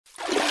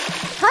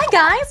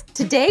guys!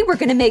 Today we're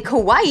gonna make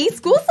Hawaii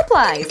school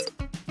supplies!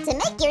 To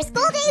make your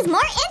school days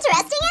more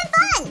interesting and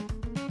fun!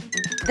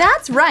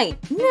 That's right!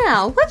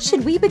 Now, what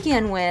should we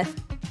begin with?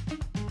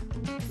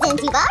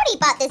 Since you've already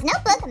bought this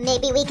notebook,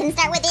 maybe we can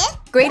start with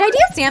it? Great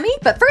idea, Sammy,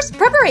 but first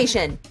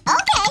preparation!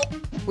 Okay!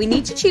 We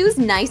need to choose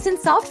nice and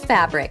soft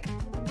fabric.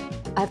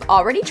 I've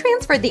already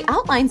transferred the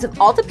outlines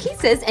of all the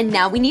pieces and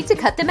now we need to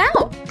cut them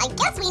out. I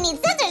guess we need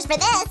scissors for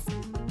this!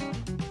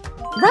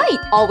 Right!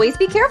 Always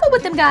be careful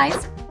with them,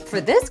 guys! For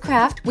this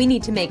craft, we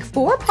need to make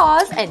 4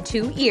 paws and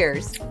 2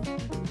 ears.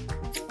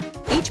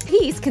 Each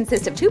piece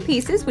consists of 2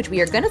 pieces which we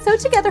are going to sew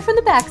together from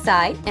the back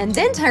side and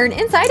then turn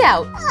inside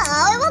out.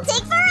 Oh, it will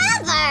take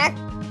forever!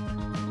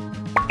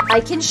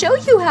 I can show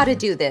you how to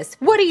do this.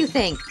 What do you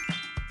think?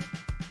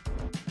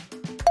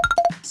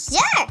 Sure!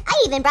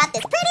 I even brought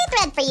this pretty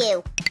thread for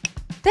you!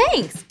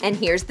 Thanks! And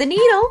here's the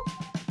needle.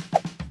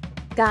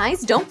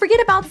 Guys, don't forget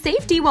about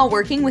safety while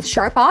working with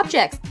sharp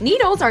objects.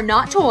 Needles are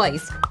not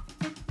toys.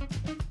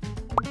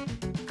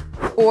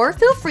 Or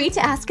feel free to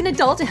ask an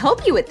adult to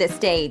help you at this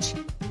stage.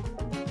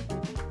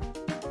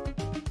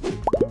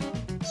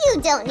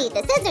 You don't need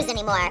the scissors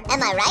anymore,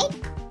 am I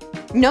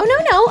right? No,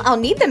 I'll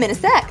need them in a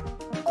sec.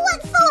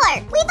 What for?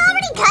 We've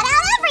already cut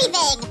out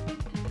everything!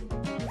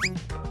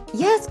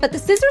 Yes, but the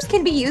scissors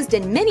can be used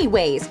in many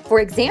ways. For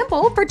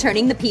example, for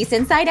turning the piece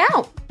inside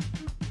out.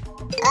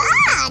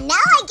 Ah, now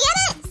I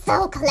get it!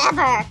 So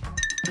clever!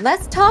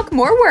 Let's talk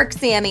more work,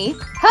 Sammy.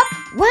 Hup!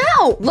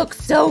 Wow, looks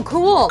so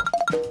cool.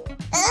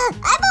 I'm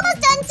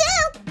almost done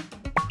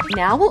too!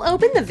 Now we'll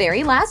open the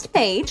very last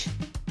page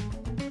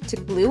to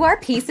glue our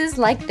pieces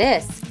like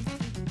this.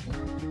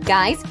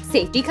 Guys,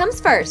 safety comes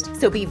first,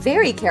 so be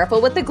very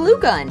careful with the glue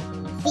gun.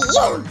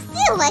 Phew!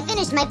 I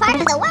finished my part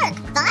of the work,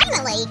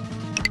 finally!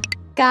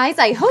 Guys,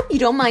 I hope you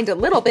don't mind a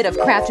little bit of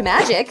craft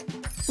magic.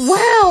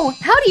 Wow,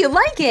 how do you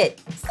like it?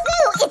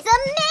 Sue, it's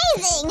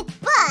amazing!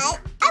 But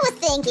I was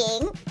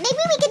thinking, maybe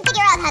we can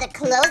figure out how to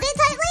close it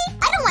tightly?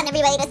 I don't want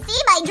everybody to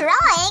see my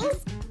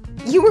drawings!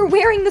 You were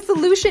wearing the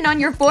solution on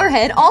your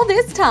forehead all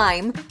this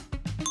time.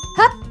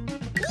 Hup!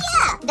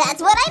 Yeah,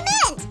 that's what I meant!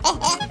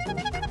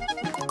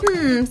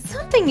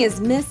 Something is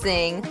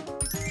missing.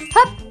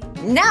 Hup!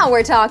 Now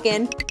we're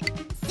talking.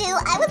 Sue,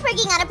 I was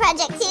working on a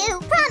project too.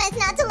 Promise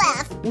not to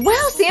laugh.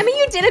 Wow, Sammy,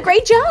 you did a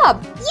great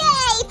job!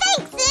 Yay!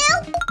 Thanks,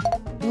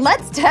 Sue!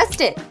 Let's test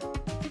it.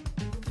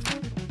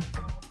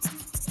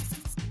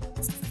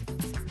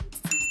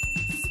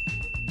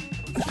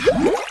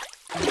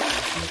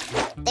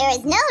 There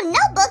is no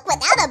notebook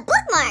without a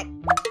bookmark!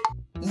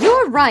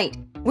 You're right.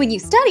 When you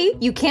study,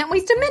 you can't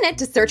waste a minute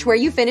to search where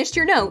you finished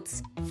your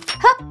notes.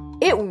 Hup!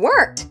 It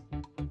worked!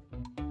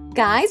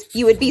 Guys,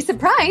 you would be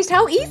surprised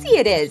how easy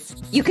it is.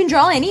 You can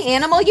draw any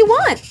animal you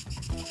want.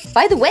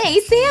 By the way,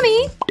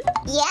 Sammy!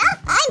 Yeah,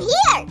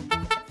 I'm here!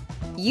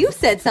 You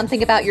said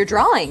something about your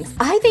drawings.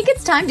 I think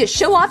it's time to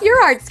show off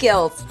your art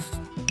skills.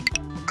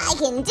 I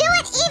can do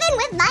it even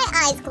with my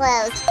eyes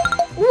closed.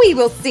 We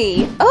will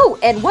see. Oh,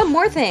 and one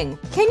more thing.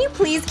 Can you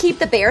please keep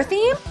the bear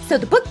theme so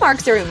the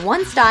bookmarks are in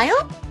one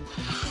style?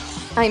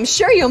 I'm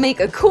sure you'll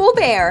make a cool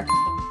bear.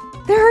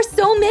 There are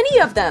so many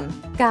of them.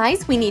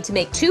 Guys, we need to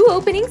make 2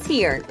 openings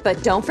here,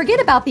 but don't forget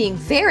about being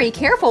very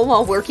careful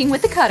while working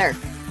with the cutter.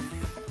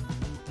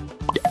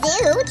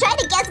 Sue, try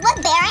to guess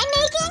what bear I'm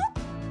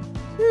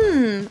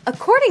making?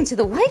 According to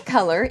the white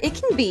color, it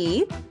can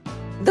be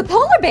the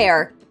polar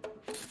bear.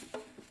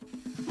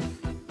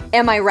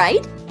 Am I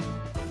right?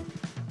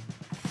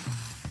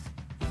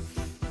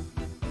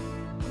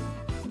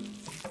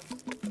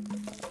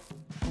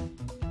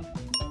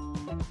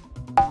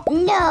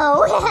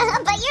 No,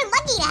 but you're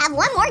lucky to have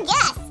one more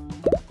guess.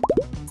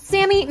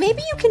 Sammy,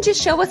 maybe you can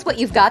just show us what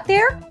you've got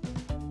there?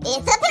 It's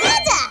a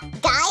panda!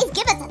 Guys,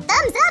 give us a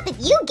thumbs up if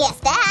you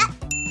guessed that.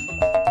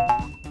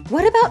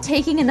 What about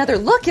taking another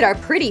look at our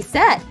pretty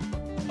set?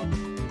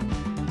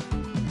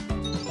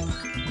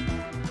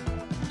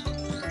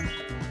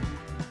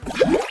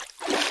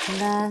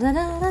 La, la,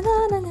 la, la,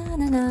 la, la,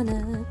 la,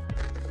 la.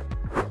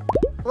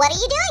 What are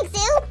you doing,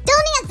 Sue?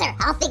 Don't answer.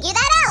 I'll figure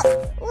that out.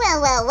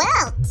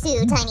 Well.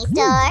 2 tiny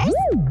stars.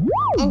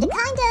 And a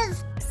kind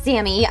of...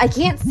 Sammy, I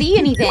can't see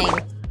anything.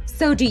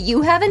 So do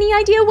you have any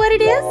idea what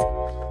it is?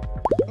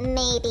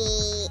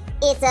 Maybe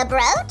it's a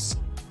brooch?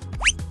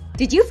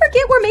 Did you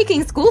forget we're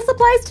making school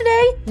supplies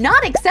today?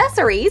 Not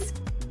accessories.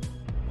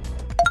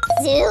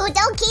 Sue,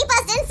 don't keep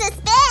us in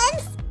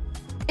suspense.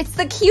 It's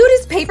the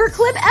cutest paper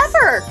clip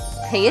ever.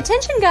 Pay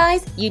attention,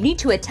 guys. You need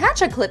to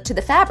attach a clip to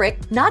the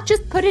fabric, not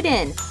just put it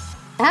in.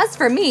 As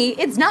for me,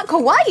 it's not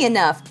kawaii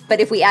enough, but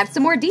if we add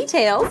some more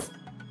details…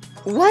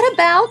 What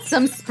about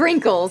some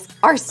sprinkles?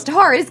 Our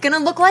star is gonna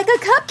look like a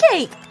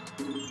cupcake!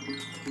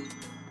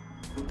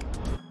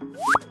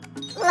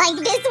 Like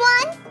this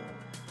one?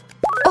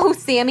 Oh,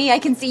 Sammy, I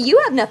can see you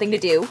have nothing to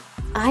do.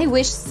 I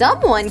wish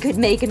someone could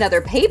make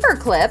another paper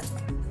clip.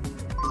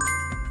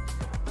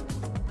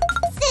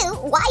 Sue,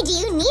 why do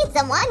you need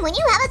someone when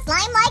you have a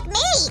slime like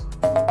me?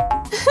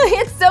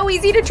 It's so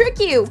easy to trick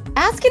you.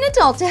 Ask an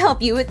adult to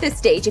help you at this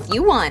stage if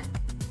you want.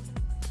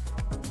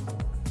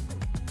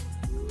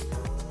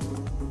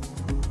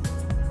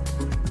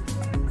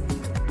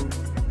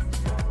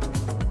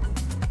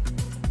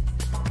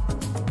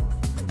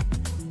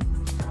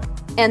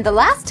 And the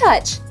last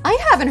touch. I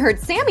haven't heard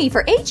Sammy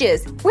for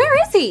ages.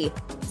 Where is he?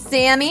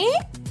 Sammy?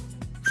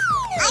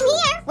 I'm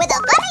here with a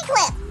bunny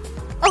clip.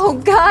 Oh,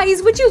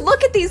 guys, would you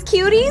look at these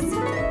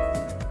cuties?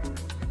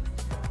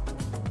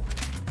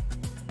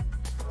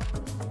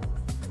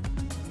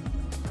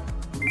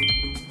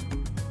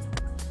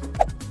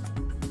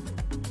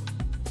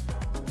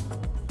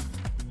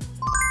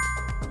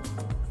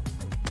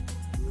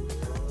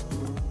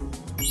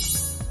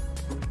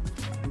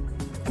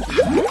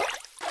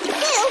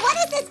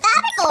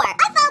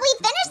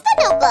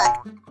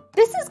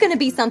 This is gonna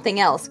be something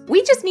else.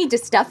 We just need to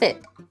stuff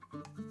it.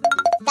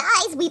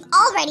 Guys, we've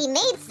already made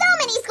so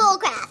many school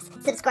crafts.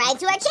 Subscribe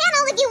to our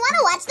channel if you want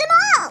to watch them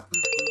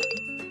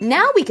all.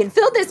 Now we can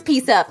fill this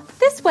piece up,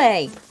 this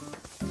way.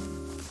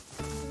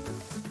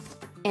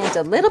 And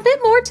a little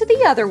bit more to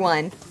the other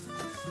one.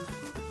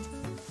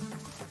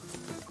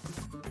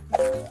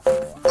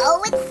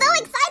 Oh, it's so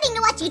exciting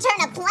to watch you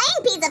turn a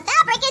plain piece of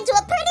fabric into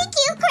a pretty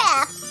cute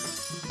craft.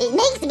 It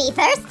makes me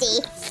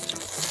thirsty.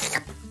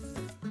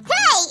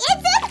 Hey,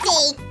 it's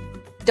empty!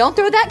 Don't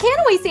throw that can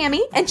away,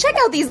 Sammy, and check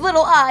out these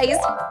little eyes.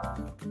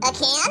 A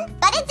can?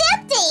 But it's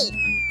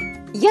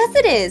empty! Yes,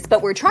 it is,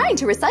 but we're trying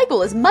to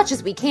recycle as much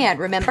as we can,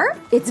 remember?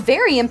 It's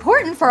very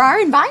important for our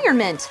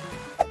environment.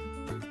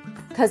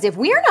 Because if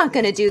we're not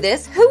gonna do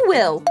this, who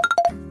will?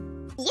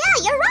 Yeah,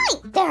 you're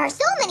right! There are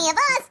so many of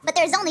us, but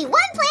there's only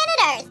one planet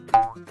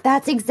Earth!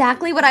 That's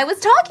exactly what I was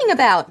talking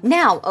about.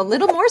 Now, a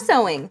little more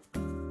sewing.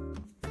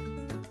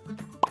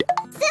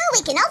 So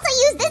we can also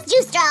use this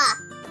juice straw!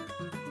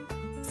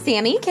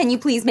 Sammy, can you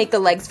please make the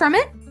legs from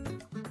it?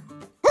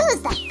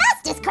 Who's the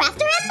fastest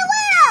crafter in the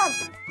world?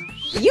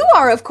 You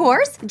are, of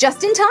course,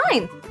 just in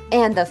time.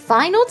 And the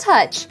final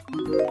touch.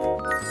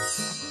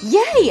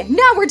 Yay!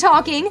 Now we're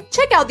talking!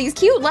 Check out these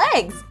cute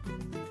legs!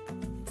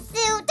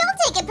 Sue, don't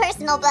take it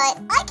personal, but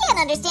I can't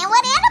understand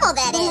what animal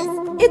that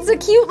is. It's a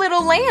cute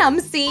little lamb,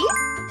 see?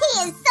 He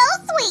is so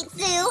sweet,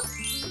 Sue!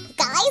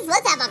 Guys,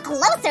 let's have a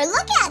closer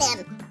look at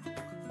him!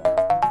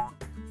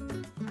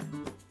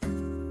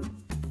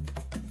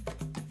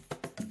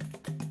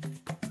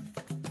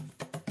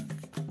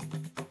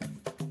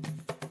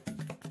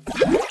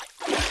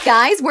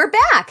 Guys, we're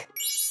back!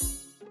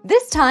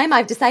 This time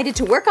I've decided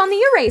to work on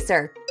the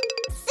eraser.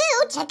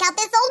 Sue, check out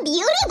this old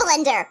beauty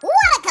blender!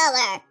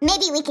 Watercolor!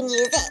 Maybe we can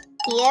use it.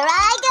 Here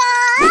I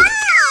go!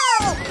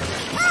 Ow!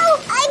 Oh,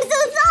 I'm so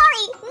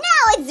sorry!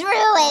 Now it's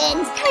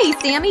ruined! Hey,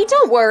 Sammy,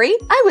 don't worry.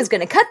 I was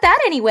gonna cut that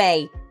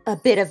anyway. A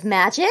bit of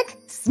magic.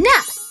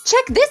 Snap!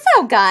 Check this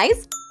out,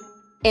 guys!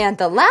 And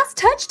the last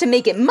touch to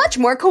make it much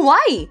more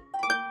kawaii.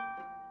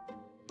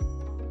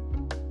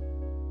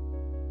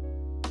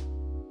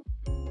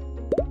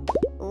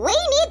 We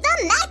need the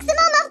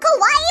maximum of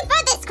kawaii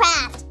for this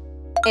craft!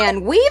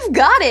 And we've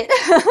got it!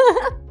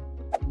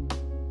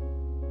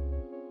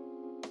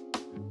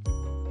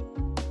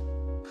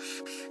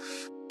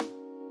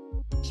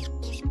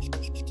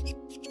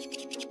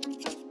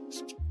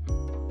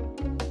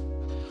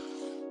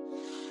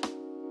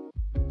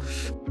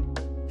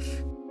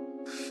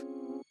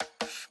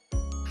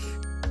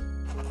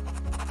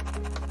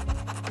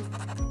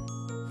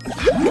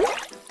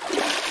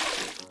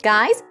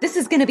 Guys, this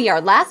is gonna be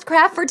our last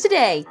craft for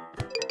today.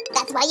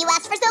 That's why you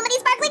asked for so many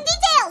sparkling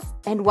details!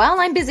 And while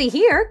I'm busy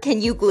here,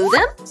 can you glue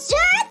them?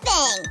 Sure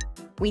thing!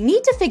 We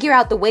need to figure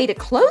out the way to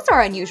close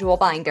our unusual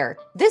binder.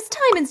 This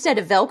time, instead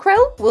of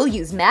Velcro, we'll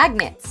use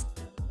magnets.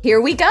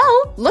 Here we go!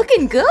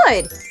 Looking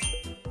good!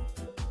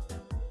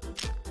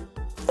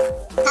 How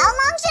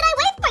long should I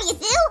wait for you,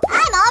 Sue?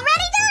 I'm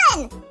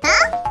already done!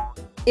 Huh?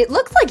 It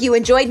looks like you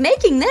enjoyed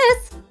making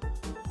this!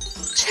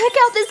 Check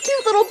out this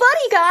cute little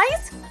buddy,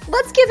 guys!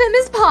 Let's give him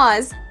his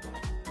paws.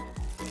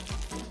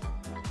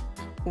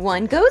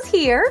 One goes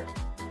here.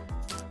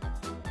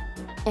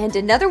 And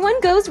another one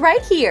goes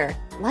right here,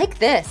 like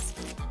this.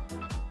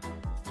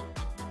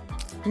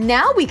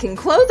 Now we can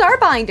close our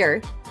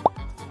binder.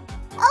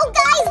 Oh,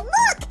 guys,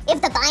 look!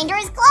 If the binder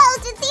is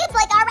closed, it seems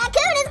like our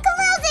raccoon is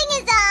closing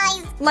his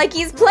eyes! Like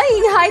he's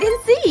playing hide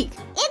and seek.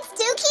 It's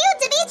too cute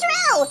to be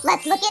true!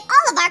 Let's look at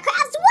all of our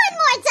crafts one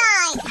more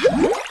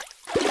time!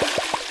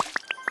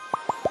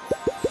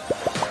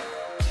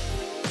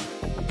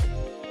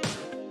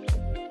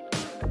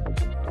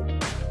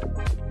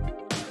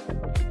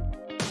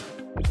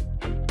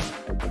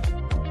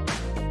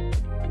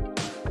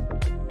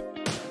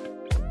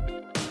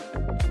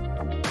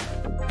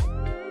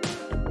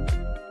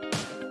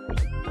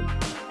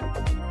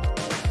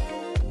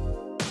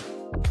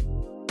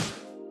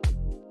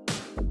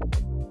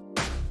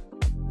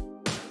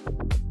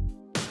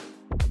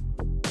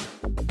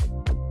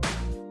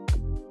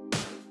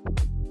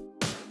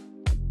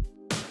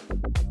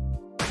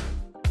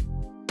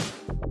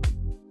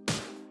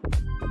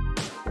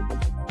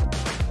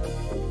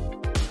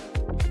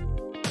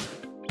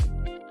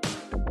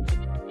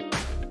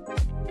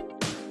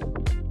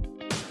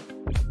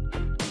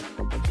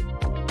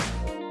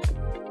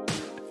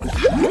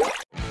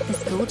 The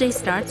school day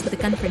starts with a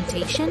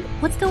confrontation?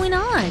 What's going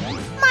on?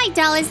 My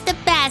doll is the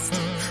best!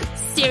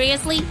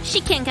 Seriously? She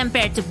can't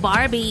compare to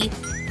Barbie.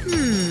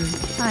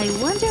 I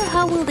wonder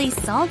how will they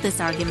solve this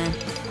argument.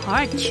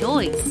 Hard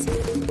choice.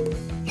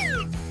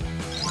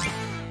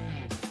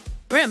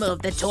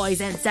 Remove the toys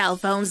and cell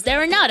phones.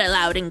 They're not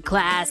allowed in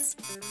class.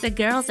 The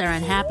girls are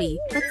unhappy,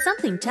 but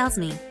something tells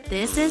me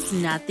this is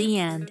not the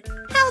end.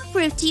 I'll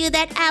prove to you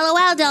that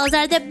LOL dolls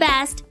are the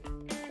best.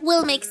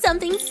 We'll make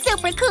something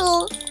super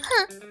cool.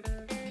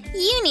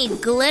 You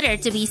need glitter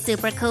to be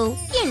super cool.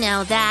 You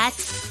know that.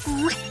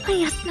 Oh,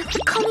 I asked not to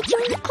call me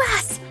during the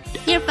class.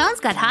 Your phone's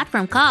got hot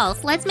from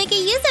calls. Let's make a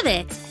use of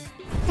it.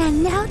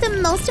 And now the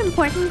most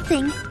important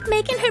thing,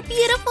 making her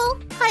beautiful.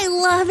 I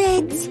love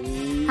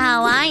it.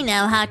 How I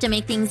know how to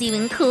make things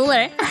even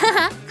cooler.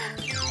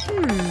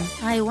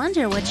 I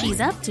wonder what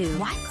she's up to.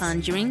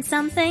 Conjuring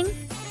something?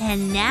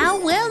 And now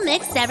we'll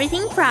mix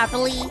everything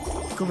properly.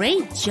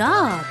 Great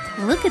job!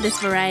 Look at this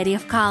variety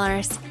of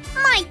colors.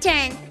 My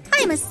turn.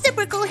 I'm a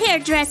super cool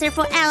hairdresser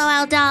for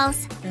LOL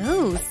dolls.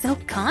 Oh, so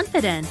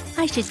confident.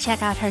 I should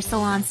check out her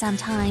salon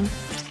sometime.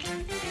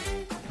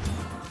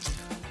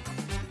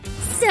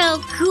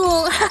 So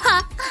cool.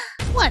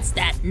 What's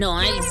that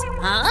noise?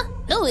 Huh?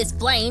 Who is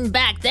playing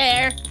back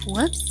there?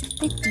 Whoops,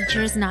 the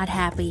teacher's not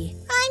happy.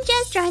 I'm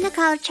just drawing a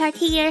color chart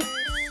here.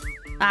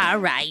 All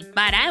right,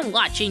 but I'm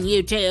watching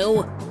you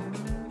two.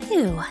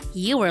 Phew,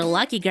 you were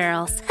lucky,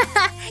 girls.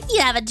 You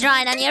have a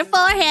drawing on your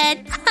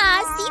forehead.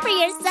 See for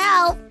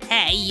yourself.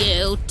 Hey,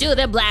 you, to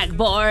the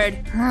blackboard.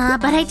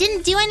 But I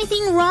didn't do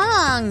anything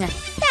wrong.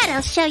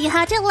 That'll show you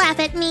how to laugh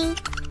at me.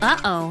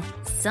 Uh-oh.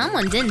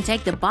 Someone didn't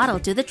take the bottle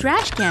to the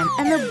trash can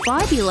and the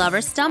Barbie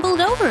lover stumbled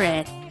over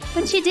it.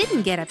 But she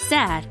didn't get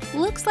upset.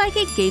 Looks like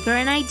it gave her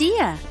an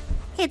idea.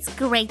 It's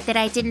great that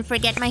I didn't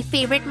forget my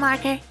favorite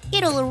marker.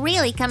 It'll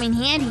really come in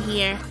handy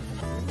here.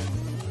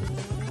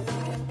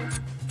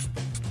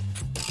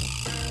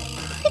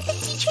 If the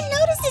teacher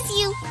notices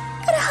you,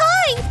 gotta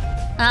hide!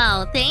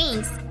 Oh,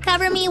 thanks.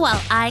 Cover me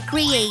while I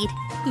create.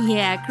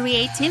 Yeah,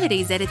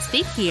 creativity's at its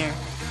peak here.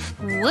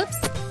 Whoops,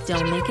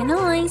 don't make a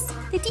noise.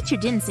 The teacher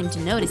didn't seem to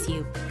notice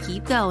you.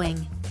 Keep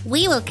going.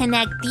 We will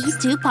connect these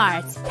two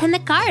parts, and the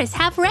car is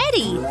half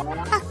ready.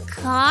 A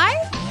car?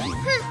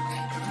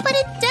 But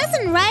it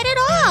doesn't ride at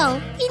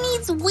all. It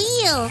needs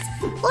wheels.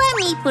 Let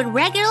me put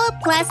regular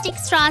plastic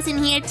straws in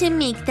here to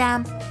make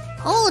them.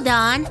 Hold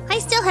on, I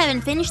still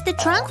haven't finished the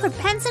trunk for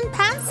pens and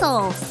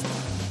pencils.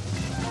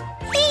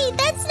 Hey,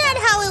 that's not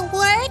how it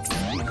works.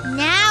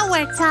 Now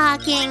we're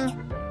talking.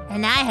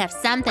 And I have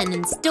something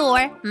in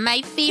store,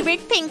 my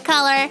favorite pink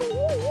color.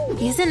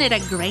 Isn't it a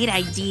great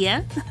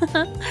idea?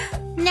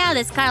 Now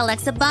this car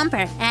lacks a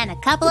bumper and a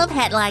couple of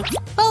headlights,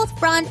 both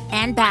front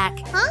and back.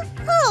 Huh?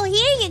 Oh,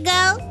 here you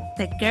go.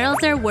 The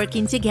girls are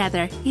working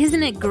together.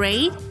 Isn't it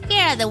great?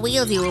 Here are the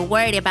wheels you were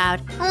worried about.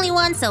 Only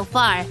one so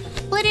far.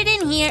 Put it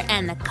in here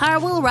and the car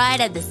will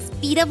ride at the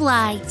speed of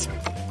light.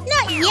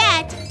 Not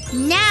yet.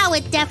 Now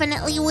it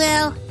definitely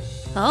will.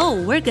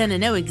 Oh, we're gonna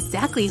know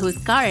exactly whose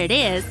car it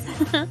is.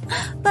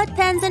 But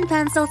pens and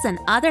pencils and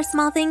other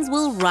small things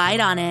will ride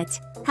on it.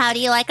 How do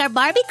you like our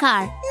Barbie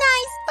car?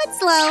 Nice, but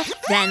slow.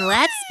 Then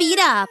let's speed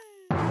up.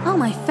 Oh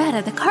my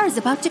feta, the car is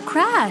about to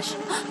crash.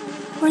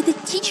 Or the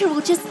teacher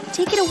will just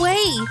take it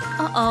away.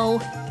 Uh-oh.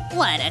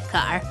 What a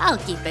car. I'll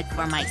keep it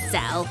for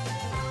myself.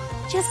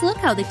 Just look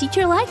how the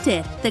teacher liked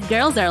it. The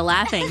girls are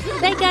laughing.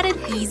 They got an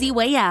easy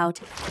way out.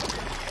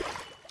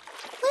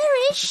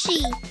 Where is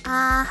she?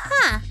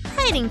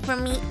 Hiding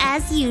from me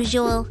as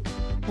usual.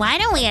 Why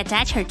don't we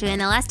attach her to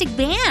an elastic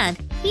band?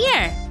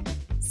 Here.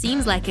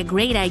 Seems like a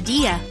great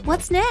idea.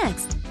 What's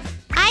next?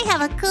 I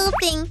have a cool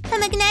thing, a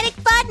magnetic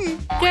button.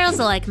 Girls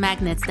are like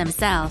magnets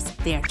themselves.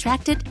 They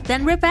attracted,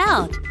 then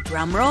repelled.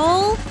 Drum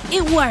roll.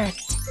 It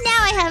worked. Now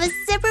I have a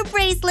zipper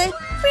bracelet.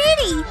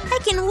 Pretty. I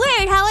can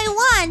wear it how I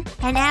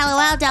want. An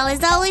LOL doll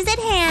is always at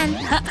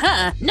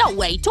hand. No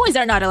way. Toys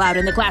are not allowed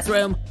in the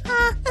classroom.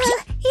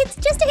 It's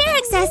just a hair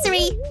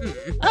accessory.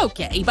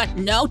 Okay, but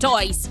no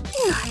toys.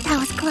 That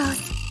was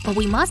close. But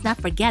we must not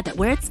forget that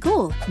we're at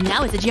school.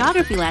 Now it's a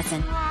geography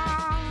lesson.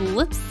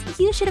 Whoops,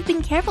 you should have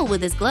been careful with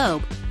this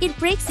globe. It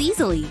breaks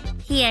easily.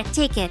 Here,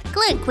 take it.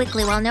 Glue it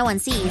quickly while no one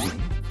sees.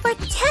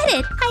 Forget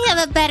it! I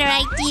have a better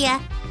idea.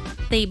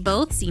 They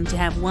both seem to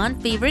have one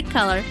favorite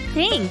color,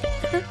 pink.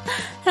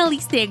 At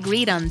least they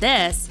agreed on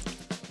this.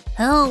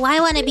 Oh, I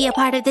want to be a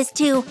part of this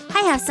too.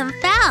 I have some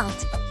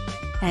felt.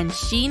 And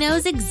she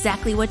knows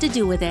exactly what to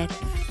do with it.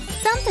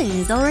 Something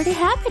is already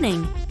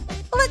happening.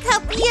 Look how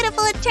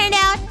beautiful it turned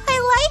out.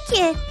 I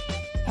like it.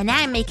 And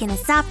I'm making a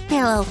soft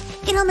pillow.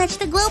 It'll match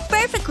the globe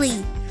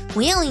perfectly.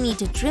 We only need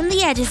to trim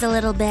the edges a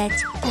little bit.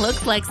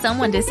 Looks like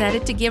someone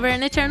decided to give her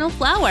an eternal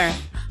flower.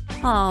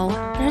 Oh,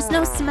 there's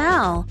no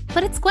smell.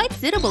 But it's quite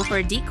suitable for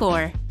a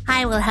decor.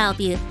 I will help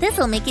you. This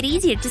will make it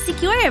easier to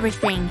secure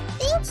everything.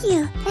 Thank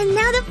you. And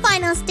now the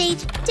final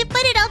stage, to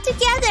put it all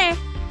together.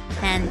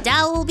 And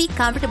doll will be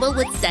comfortable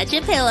with such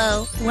a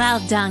pillow. Well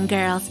done,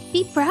 girls.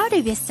 Be proud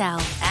of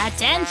yourself.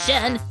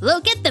 Attention!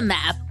 Look at the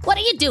map. What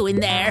are you doing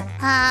there?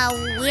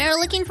 We're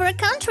looking for a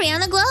country on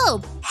the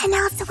globe. And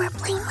also we're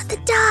playing with the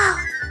doll.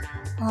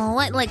 Oh,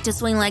 I'd like to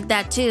swing like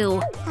that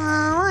too. Oh,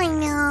 I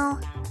know.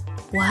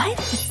 What?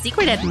 A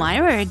secret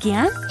admirer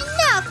again?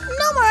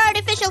 No more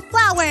artificial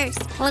flowers.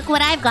 Look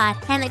what I've got,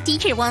 and the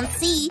teacher won't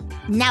see.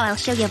 Now I'll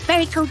show you a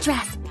very cool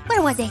dress.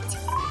 Where was it?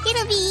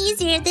 It'll be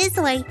easier this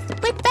way.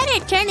 We'd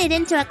better turn it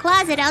into a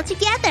closet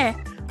altogether.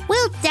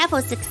 We'll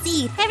defo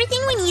succeed. Everything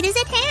we need is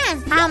at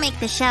hand. I'll make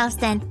the shelves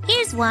then.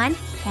 Here's one.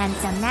 And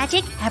some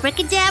magic,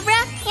 abracadabra,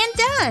 and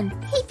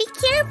done. Hey, be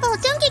careful.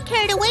 Don't get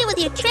carried away with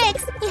your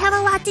tricks. We have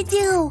a lot to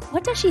do.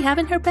 What does she have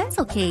in her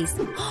pencil case?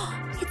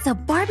 It's a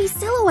Barbie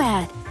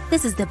silhouette.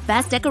 This is the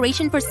best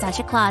decoration for such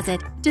a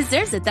closet.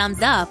 Deserves a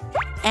thumbs up.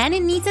 And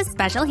it needs a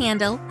special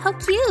handle. How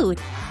cute.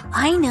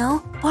 I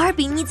know.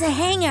 Barbie needs a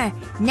hanger.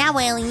 Now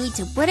I only need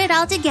to put it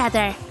all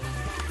together.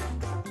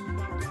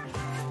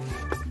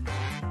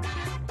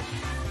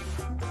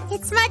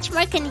 It's much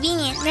more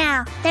convenient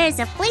now. There's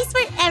a place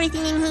for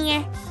everything in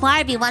here.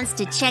 Barbie wants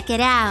to check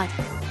it out.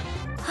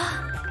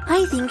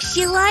 I think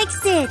she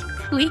likes it.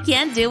 We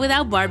can't do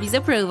without Barbie's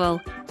approval.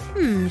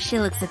 She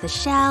looks at the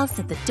shelves,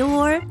 at the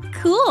door.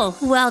 Cool.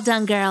 Well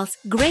done, girls.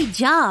 Great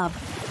job.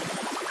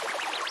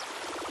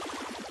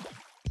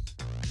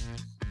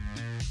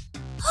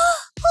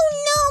 Oh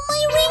no,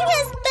 my ring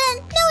has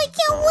bent. Now I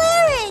can't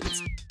wear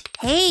it.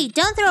 Hey,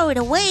 don't throw it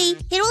away.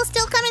 It will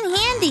still come in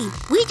handy.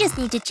 We just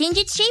need to change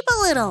its shape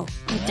a little.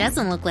 It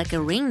doesn't look like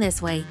a ring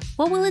this way.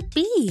 What will it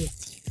be?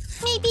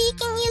 Maybe you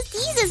can use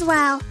these as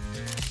well.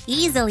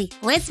 Easily.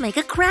 Let's make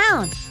a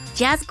crown.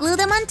 Just glue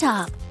them on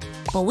top.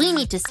 But we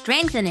need to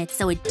strengthen it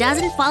so it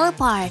doesn't fall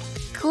apart.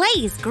 Clay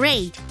is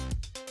great.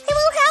 I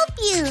will help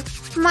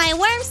you. My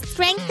worm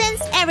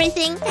strengthens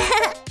everything.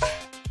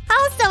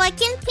 Also, I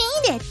can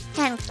paint it.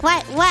 And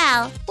quite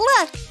well.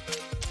 Look.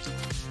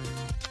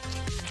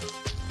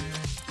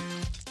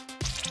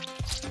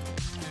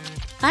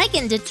 I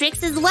can do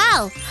tricks as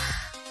well.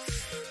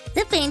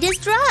 The paint is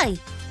dry.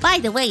 By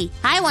the way,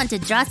 I want to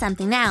draw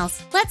something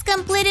else. Let's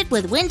complete it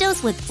with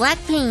windows with black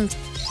paint.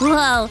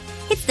 Whoa,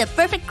 it's the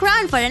perfect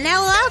crown for an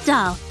LOL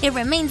doll. It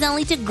remains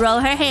only to grow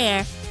her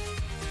hair.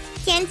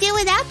 Can't do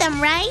without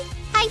them, right?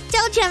 I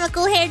told you I'm a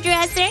cool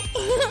hairdresser.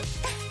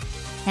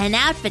 An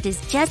outfit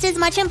is just as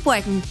much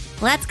important.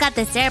 Let's cut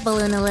this air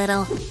balloon a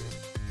little.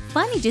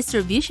 Funny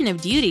distribution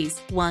of duties.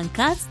 One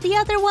cuts, the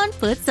other one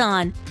puts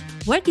on.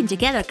 Working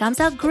together comes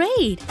out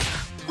great.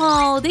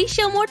 Oh, they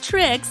show more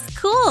tricks.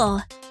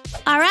 Cool.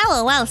 Our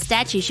LOL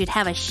statue should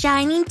have a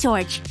shining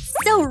torch.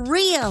 So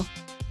real.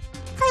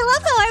 I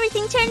love how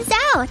everything turns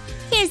out.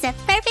 Here's a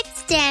perfect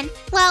stand.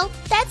 Well,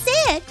 that's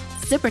it.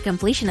 Super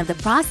completion of the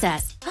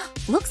process.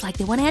 Looks like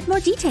they want to add more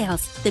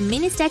details. The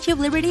mini Statue of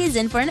Liberty is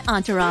in for an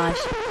entourage.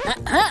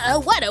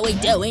 What are we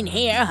doing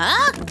here,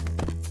 huh?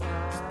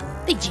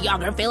 The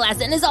geography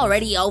lesson is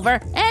already over,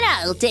 and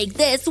I'll take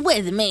this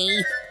with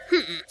me.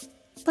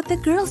 But the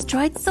girls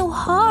tried so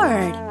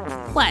hard.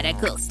 What a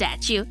cool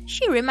statue.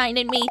 She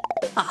reminded me.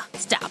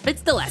 Stop.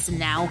 It's the lesson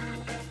now.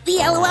 The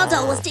LOL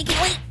doll was taken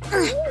away,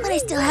 but I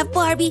still have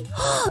Barbie.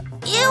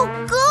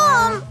 Ew,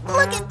 gum!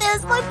 Look at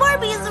this, my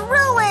Barbie is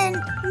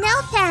ruined.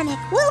 No panic,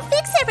 we'll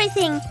fix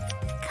everything.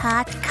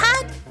 Cut,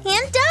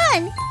 and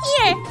done.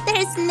 Here,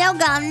 there's no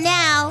gum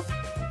now.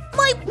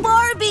 My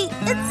Barbie,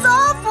 it's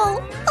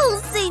awful. I'll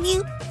save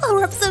you. I'll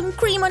rub some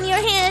cream on your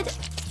head.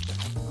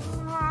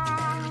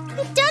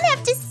 You don't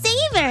have to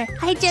save her.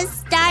 I just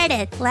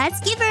started.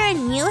 Let's give her a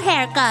new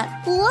haircut.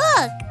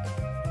 Look.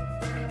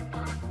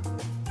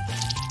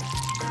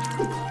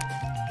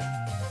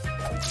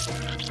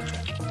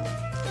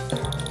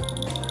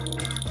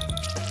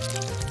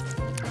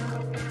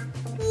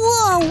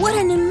 Whoa, what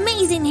an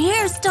amazing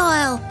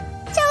hairstyle!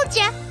 Told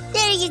ya!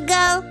 There you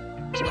go!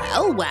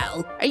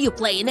 Well, are you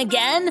playing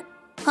again?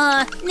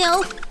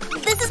 No.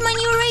 This is my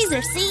new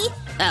razor, see?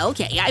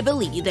 Okay, I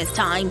believe you this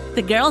time.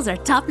 The girls are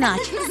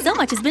top-notch. So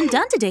much has been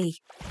done today.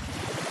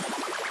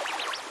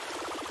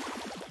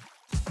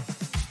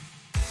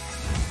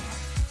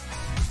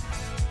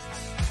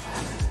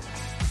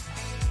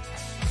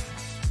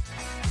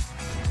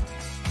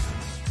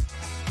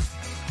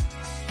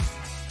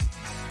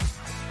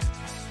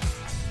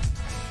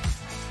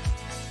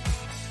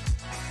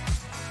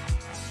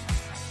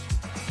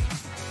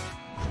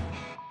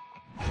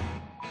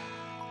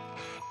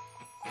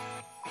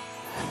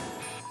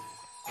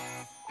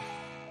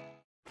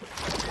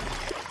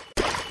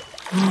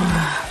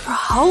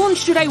 How long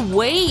should I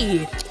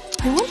wait?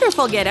 I wonder if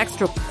I'll get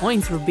extra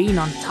points for being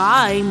on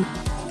time.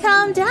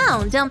 Calm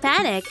down, don't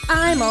panic.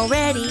 I'm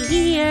already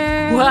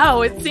here.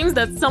 Wow, it seems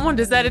that someone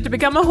decided to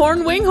become a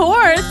horn-winged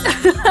horse.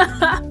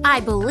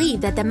 I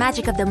believe that the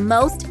magic of the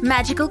most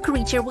magical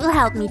creature will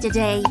help me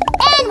today.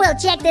 And we'll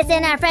check this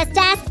in our first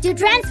task to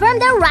transform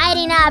the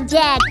riding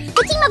object.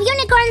 The team of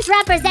unicorns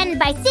represented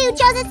by Sue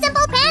chose a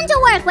simple pen to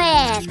work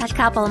with. A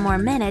couple more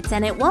minutes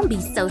and it won't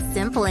be so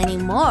simple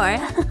anymore.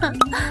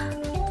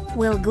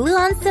 We'll glue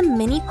on some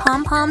mini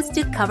pom-poms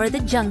to cover the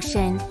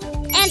junction.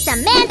 And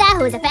Samantha,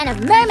 who's a fan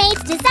of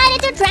mermaids,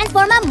 decided to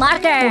transform a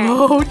marker.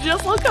 Oh,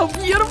 just look how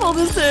beautiful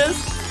this is.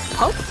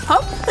 Hop,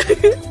 hop.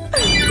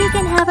 You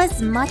can have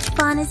as much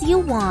fun as you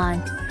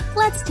want.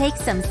 Let's take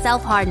some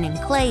self-hardening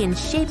clay and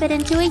shape it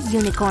into a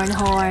unicorn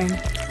horn.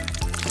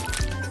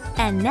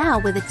 And now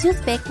with a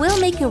toothpick, we'll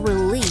make a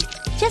relief.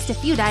 Just a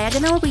few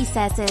diagonal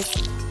recesses.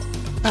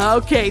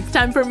 Okay, it's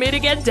time for me to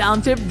get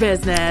down to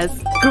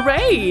business.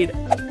 Great!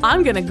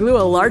 I'm gonna glue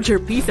a larger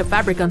piece of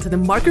fabric onto the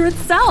marker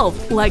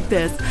itself, like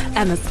this.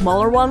 And the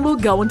smaller one will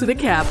go into the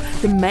cap.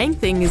 The main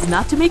thing is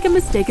not to make a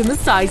mistake in the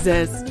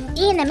sizes.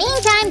 In the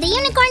meantime, the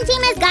unicorn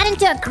team has got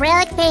into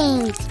acrylic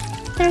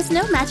paint. There's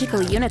no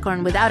magical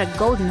unicorn without a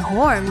golden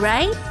horn,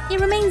 right?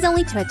 It remains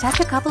only to attach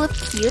a couple of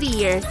cute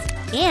ears.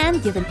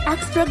 And give an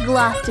extra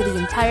gloss to the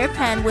entire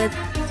pan with…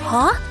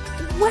 Huh?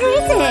 Where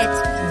is it?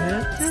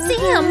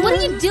 Sam, what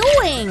are you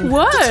doing?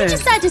 What? Did you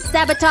decide to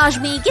sabotage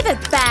me? Give it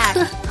back.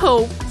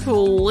 Oh,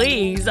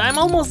 please. I'm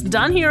almost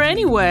done here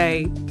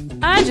anyway.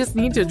 I just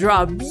need to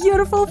draw a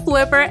beautiful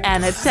flipper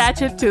and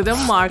attach it to the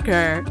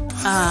marker.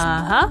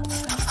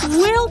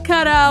 We'll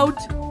cut out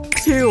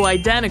 2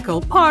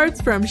 identical parts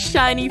from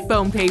shiny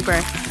foam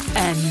paper.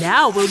 And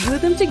now we'll glue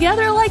them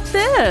together like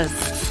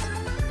this.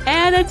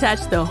 And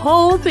attach the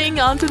whole thing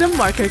onto the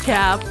marker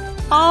cap.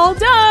 All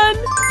done!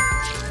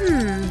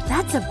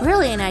 That's a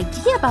brilliant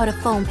idea about a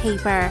foam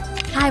paper.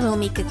 I will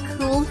make a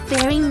cool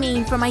fairy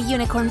mane for my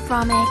unicorn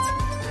from it.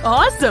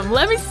 Awesome!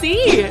 Let me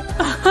see!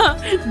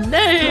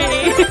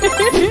 Nay!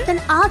 Then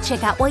I'll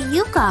check out what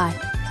you got.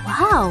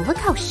 Wow, look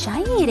how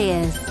shiny it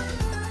is.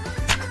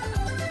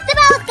 The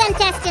both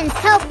contestants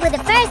coped with the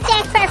first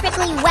test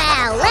perfectly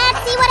well. Let's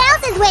see what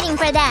else is waiting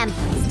for them.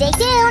 Stay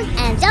tuned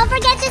and don't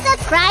forget to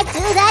subscribe to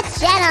the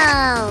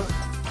channel.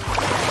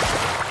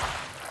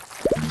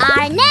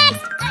 Our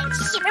next…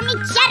 Shiver me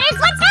chatters,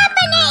 what's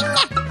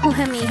happening?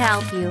 Let me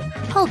help you.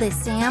 Hold this,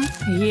 Sam.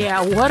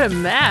 Yeah, what a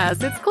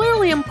mess. It's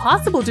clearly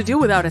impossible to do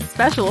without a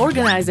special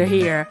organizer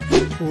here.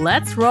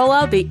 Let's roll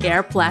out the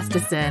air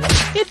plasticine.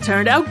 It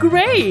turned out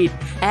great!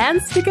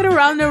 And stick it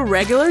around a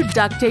regular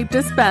duct tape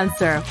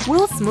dispenser.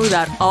 We'll smooth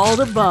out all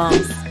the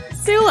bumps.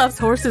 Sue loves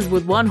horses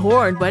with 1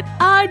 horn, but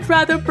I'd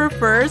rather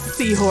prefer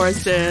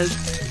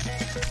seahorses.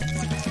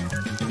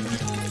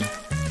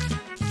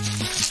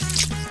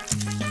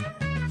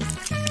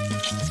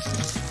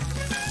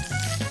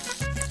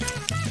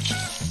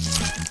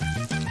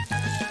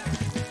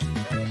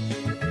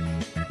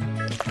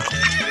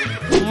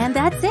 And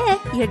that's it.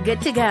 You're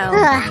good to go.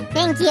 Ugh,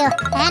 thank you.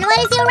 And what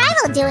is your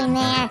rival doing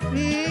there?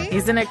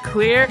 Isn't it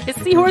clear? It's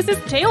Seahorse's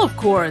tail, of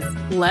course.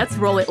 Let's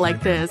roll it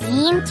like this.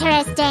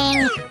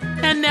 Interesting.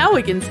 And now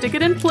we can stick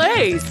it in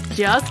place.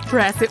 Just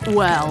press it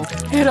well.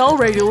 It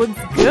already looks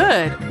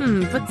good.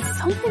 But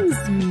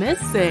something's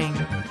missing.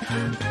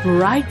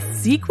 Bright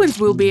sequins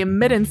will be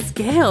emit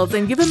scales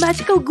and give a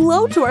magical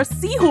glow to our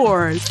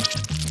seahorse.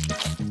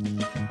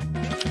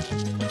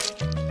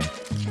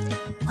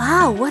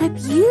 Wow, what a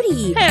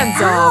beauty!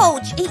 Hands off!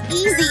 Ouch!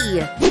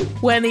 Easy!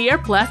 When the air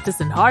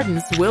plasticine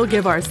hardens, we'll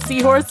give our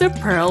seahorse a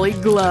pearly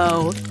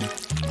glow.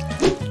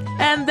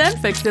 And then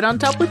fix it on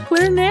top with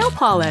clear nail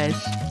polish.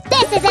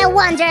 This is a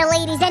wonder,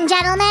 ladies and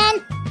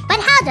gentlemen.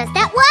 But how does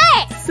that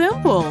work?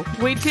 Simple.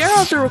 We tear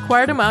out the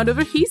required amount of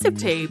adhesive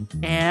tape.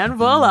 And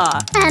voila!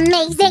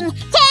 Amazing!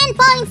 10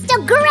 points to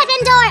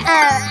Gryffindor!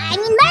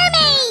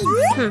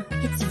 Mermaids!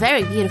 It's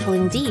very beautiful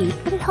indeed,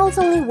 but it holds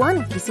only 1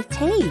 adhesive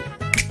tape.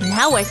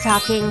 Now we're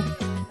talking.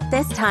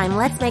 This time,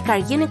 let's make our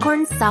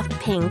unicorn soft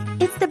pink.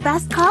 It's the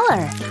best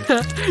color.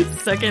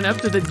 Sucking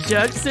up to the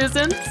judge,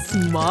 Susan?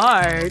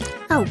 Smart.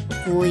 Oh,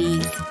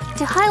 please.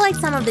 To highlight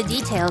some of the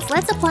details,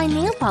 let's apply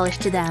nail polish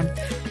to them.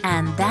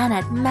 And then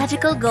add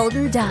magical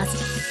golden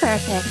dust.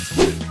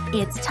 Perfect.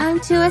 It's time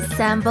to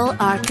assemble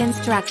our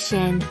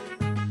construction.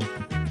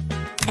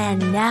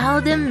 And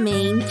now the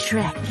main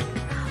trick.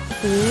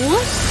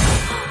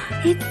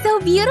 Whoosh! It's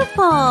so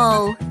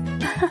beautiful!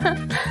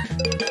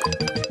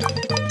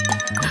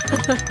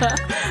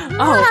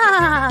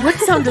 What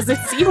sound does a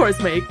seahorse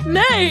make?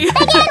 Nay!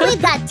 Again,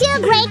 we've got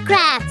 2 great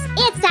crafts.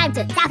 It's time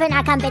to toughen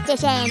our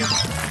competition.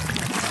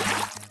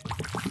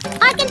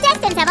 Our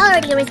contestants have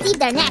already received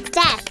their next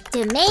task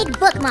to make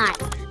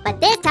bookmarks. But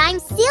this time,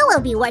 Sue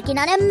will be working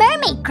on a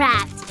mermaid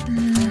craft.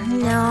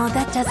 No,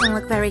 that doesn't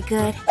look very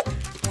good.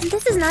 And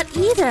this is not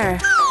either.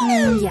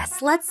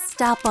 Yes, let's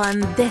stop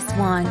on this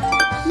one.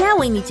 Now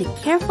we need to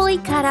carefully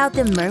cut out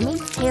the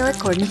mermaid's tail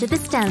according to the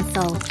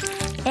stencil.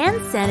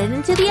 And send it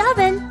into the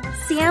oven.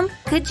 Sam,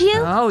 could you?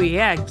 Oh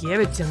yeah, give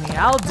it to me.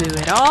 I'll do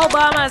it all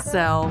by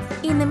myself.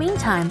 In the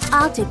meantime,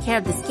 I'll take care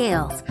of the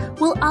scales.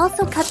 We'll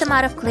also cut them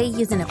out of clay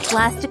using a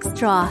plastic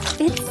straw.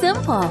 It's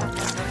simple.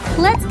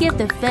 Let's give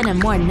the fin a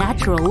more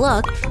natural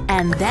look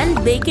and then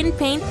bake and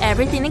paint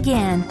everything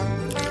again.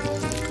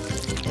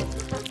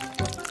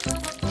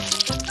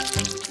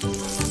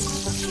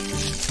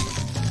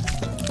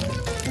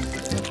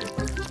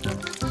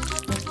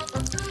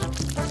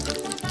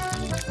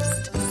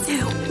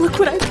 Look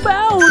what I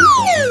found!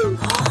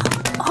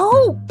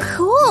 Oh,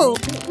 cool!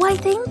 Why,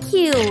 thank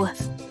you!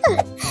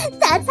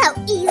 That's how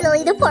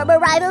easily the former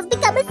rivals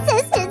become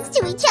assistants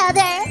to each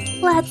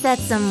other. Let's add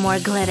some more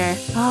glitter.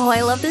 Oh,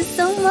 I love this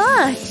so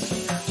much!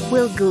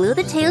 We'll glue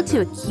the tail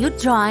to a cute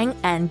drawing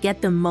and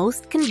get the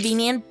most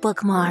convenient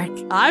bookmark.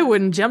 I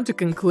wouldn't jump to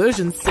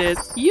conclusions,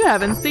 sis. You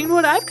haven't seen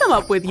what I've come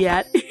up with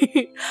yet.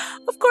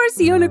 Of course,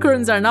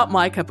 unicorns are not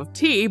my cup of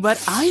tea,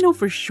 but I know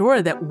for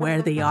sure that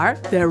where they are,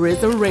 there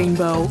is a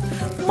rainbow.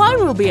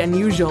 Mine will be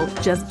unusual.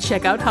 Just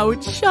check out how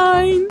it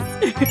shines.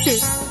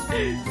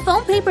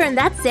 Foam paper and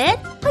that's it?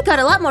 I got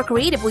a lot more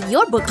creative with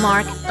your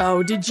bookmark.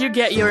 Oh, did you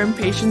get your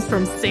impatience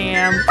from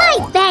Sam?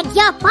 I beg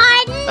your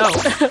pardon!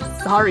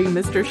 Oh, sorry,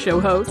 Mr. Show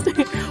Host.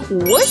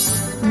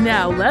 Whoosh!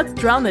 Now let's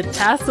drown the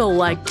tassel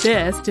like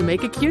this to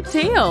make a cute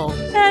tail.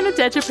 And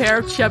attach a pair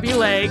of chubby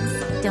legs.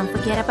 Don't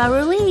forget about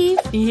relief.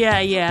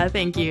 Yeah,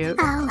 thank you.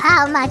 Oh,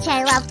 how much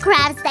I love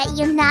crafts that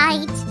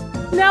unite!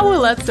 Now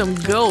we'll add some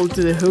gold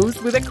to the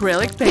hooves with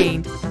acrylic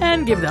paint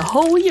and give the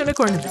whole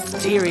unicorn a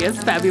mysterious,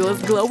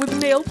 fabulous glow with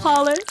nail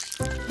polish.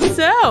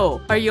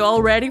 So, are you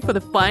all ready for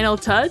the final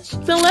touch?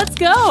 Then let's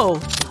go!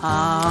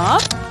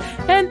 Hop!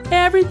 And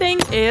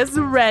everything is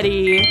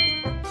ready.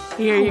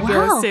 Here you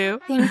go, Sue.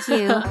 Thank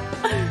you.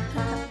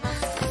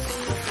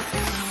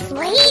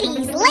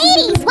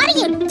 Ladies, what are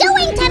you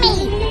doing to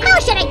me? How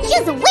should I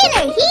choose a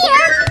winner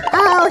here?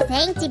 Oh,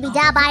 thank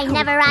Tibbydub, I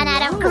never run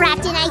out of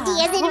crafting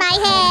ideas in my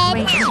head.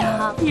 Great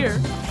job. Here.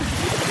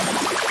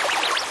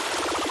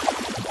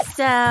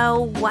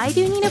 So, why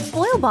do you need a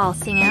foil ball,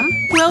 Sam?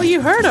 Well,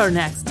 you heard our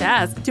next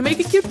task, to make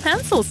a cute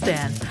pencil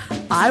stand.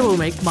 I will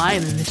make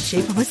mine in the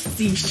shape of a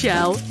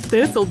seashell.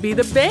 This'll be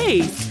the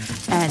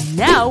base. And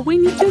now we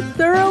need to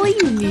thoroughly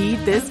knead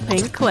this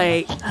pink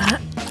clay.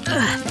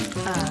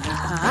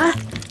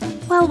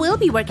 Well, we'll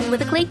be working with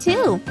the clay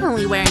too,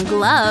 only wearing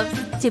gloves.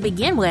 To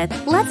begin with,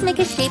 let's make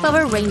a shape of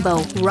a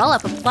rainbow. Roll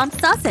up a plump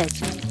sausage.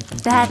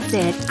 That's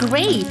it,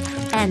 great!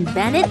 And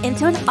bend it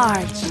into an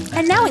arch.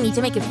 And now we need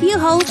to make a few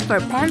holes for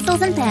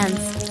pencils and pens.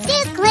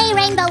 This clay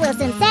rainbow will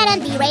soon set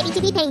and be ready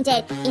to be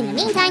painted. In the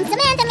meantime,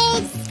 Samantha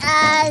makes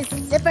a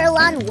super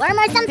long worm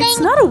or something? It's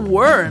not a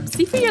worm.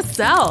 See for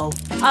yourself.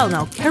 I'll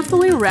now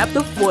carefully wrap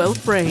the foil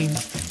frame.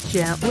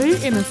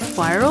 Gently in a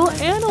spiral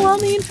and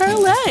along the entire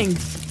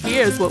length.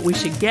 Here's what we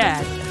should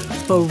get.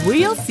 But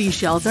real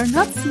seashells are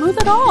not smooth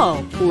at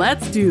all.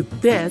 Let's do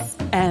this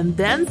and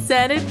then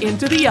send it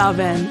into the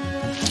oven.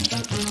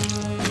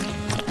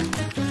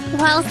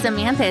 While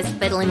Samantha is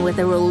fiddling with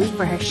the relief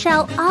for her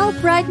shell, I'll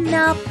brighten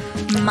up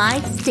my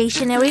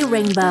stationary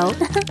rainbow.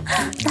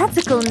 That's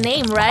a cool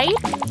name, right?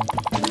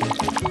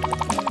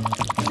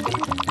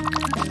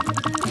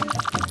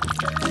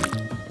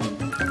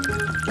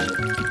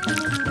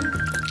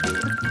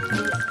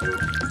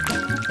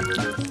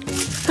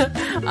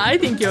 I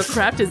think your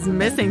craft is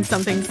missing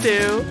something,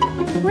 Sue.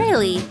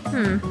 Really?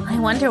 I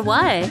wonder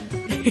why.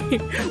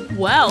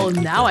 Well,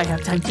 now I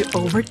have time to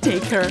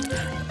overtake her.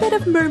 Bit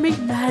of mermaid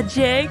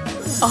magic.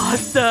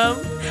 Awesome.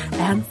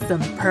 And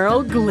some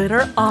pearl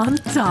glitter on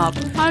top.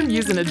 I'm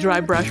using a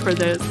dry brush for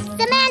this.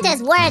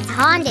 Samantha's words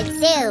haunted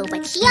Sue,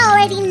 but she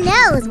already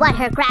knows what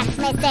her craft's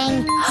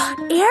missing.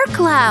 Air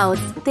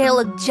clouds! They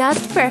look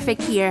just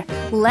perfect here.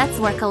 Let's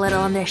work a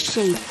little on their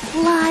shape,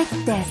 like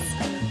this.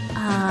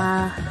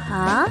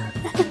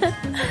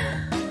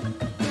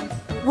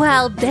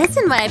 Well, this,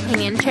 in my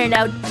opinion, turned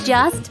out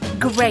just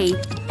great.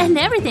 And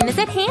everything is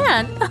at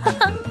hand.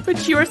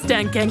 But your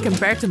stand can't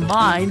compare to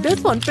mine.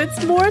 This one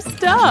fits more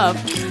stuff.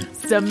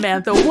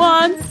 Samantha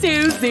 1,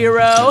 Sue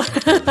 0.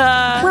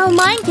 Well,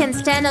 mine can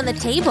stand on the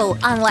table,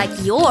 unlike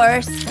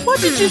yours.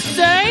 What did you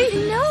say?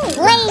 No.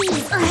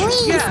 Please,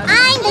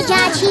 I'm the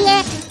judge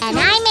here, and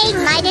I made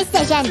my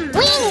decision.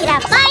 We need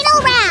a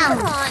final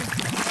round.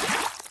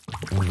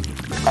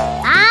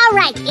 All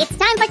right, it's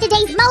time for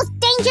today's most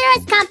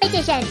dangerous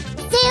competition.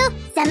 Sue,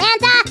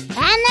 Samantha,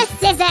 and the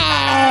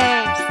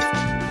scissors.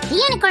 The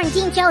unicorn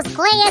team chose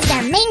clay as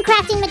their main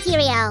crafting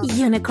material.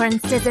 Unicorn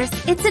scissors,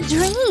 it's a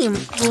dream.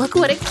 Look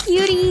what a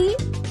cutie.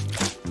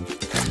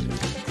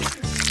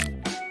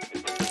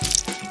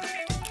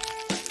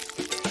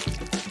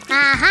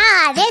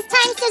 Aha, this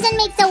time Susan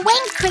makes a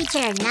winged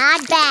creature.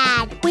 Not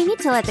bad. We need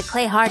to let the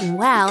clay harden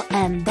well,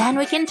 and then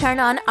we can turn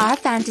on our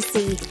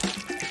fantasy.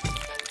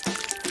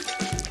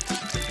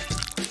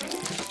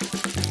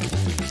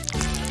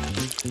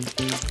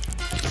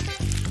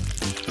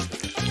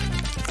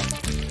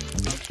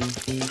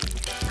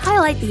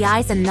 Highlight the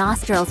eyes and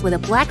nostrils with a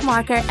black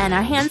marker, and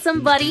our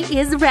handsome buddy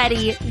is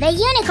ready. The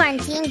unicorn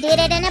team did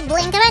it in a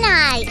blink of an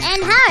eye.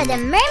 And how are the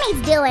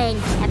mermaids doing?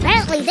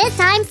 Apparently this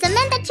time,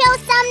 Samantha chose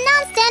some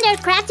non-standard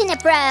crafting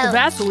approach.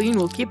 Vaseline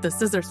will keep the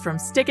scissors from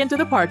sticking to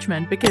the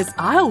parchment because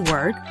I'll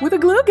work with a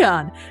glue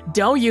gun.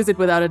 Don't use it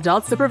without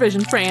adult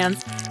supervision,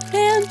 friends.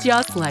 And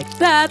just like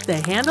that, the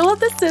handle of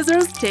the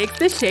scissors takes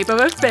the shape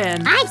of a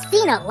fin. I've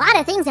seen a lot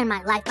of things in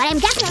my life, but I'm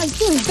definitely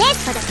seeing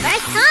this for the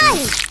first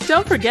time.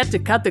 Don't forget to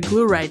cut the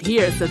glue right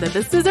here so that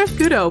the scissors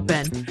could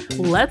open.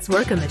 Let's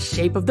work on the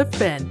shape of the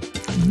fin.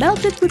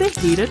 Melt it with a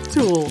heated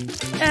tool.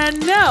 And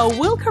now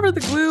we'll cover the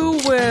glue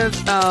with,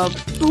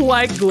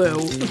 white glue.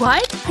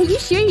 What? Are you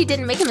sure you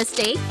didn't make a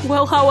mistake?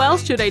 Well, how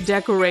else should I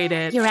decorate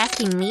it? You're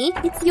asking me?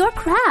 It's your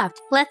craft.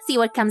 Let's see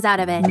what comes out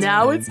of it.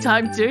 Now it's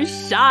time to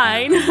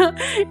shine.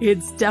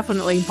 It's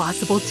definitely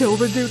impossible to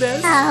overdo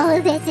this.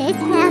 Oh, this is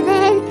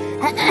heaven.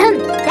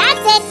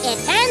 That's it. It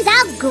turns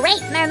out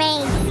great,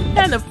 mermaids.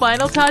 And the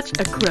final touch,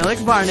 acrylic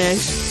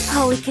varnish.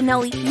 Holy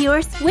cannoli,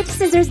 viewers, which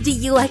scissors do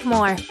you like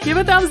more? Give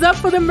a thumbs up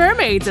for the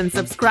mermaids and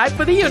subscribe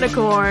for the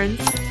unicorns.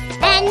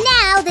 And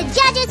now the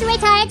judges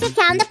return to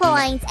count the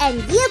points, and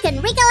you can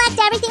recollect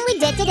everything we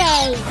did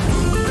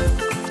today.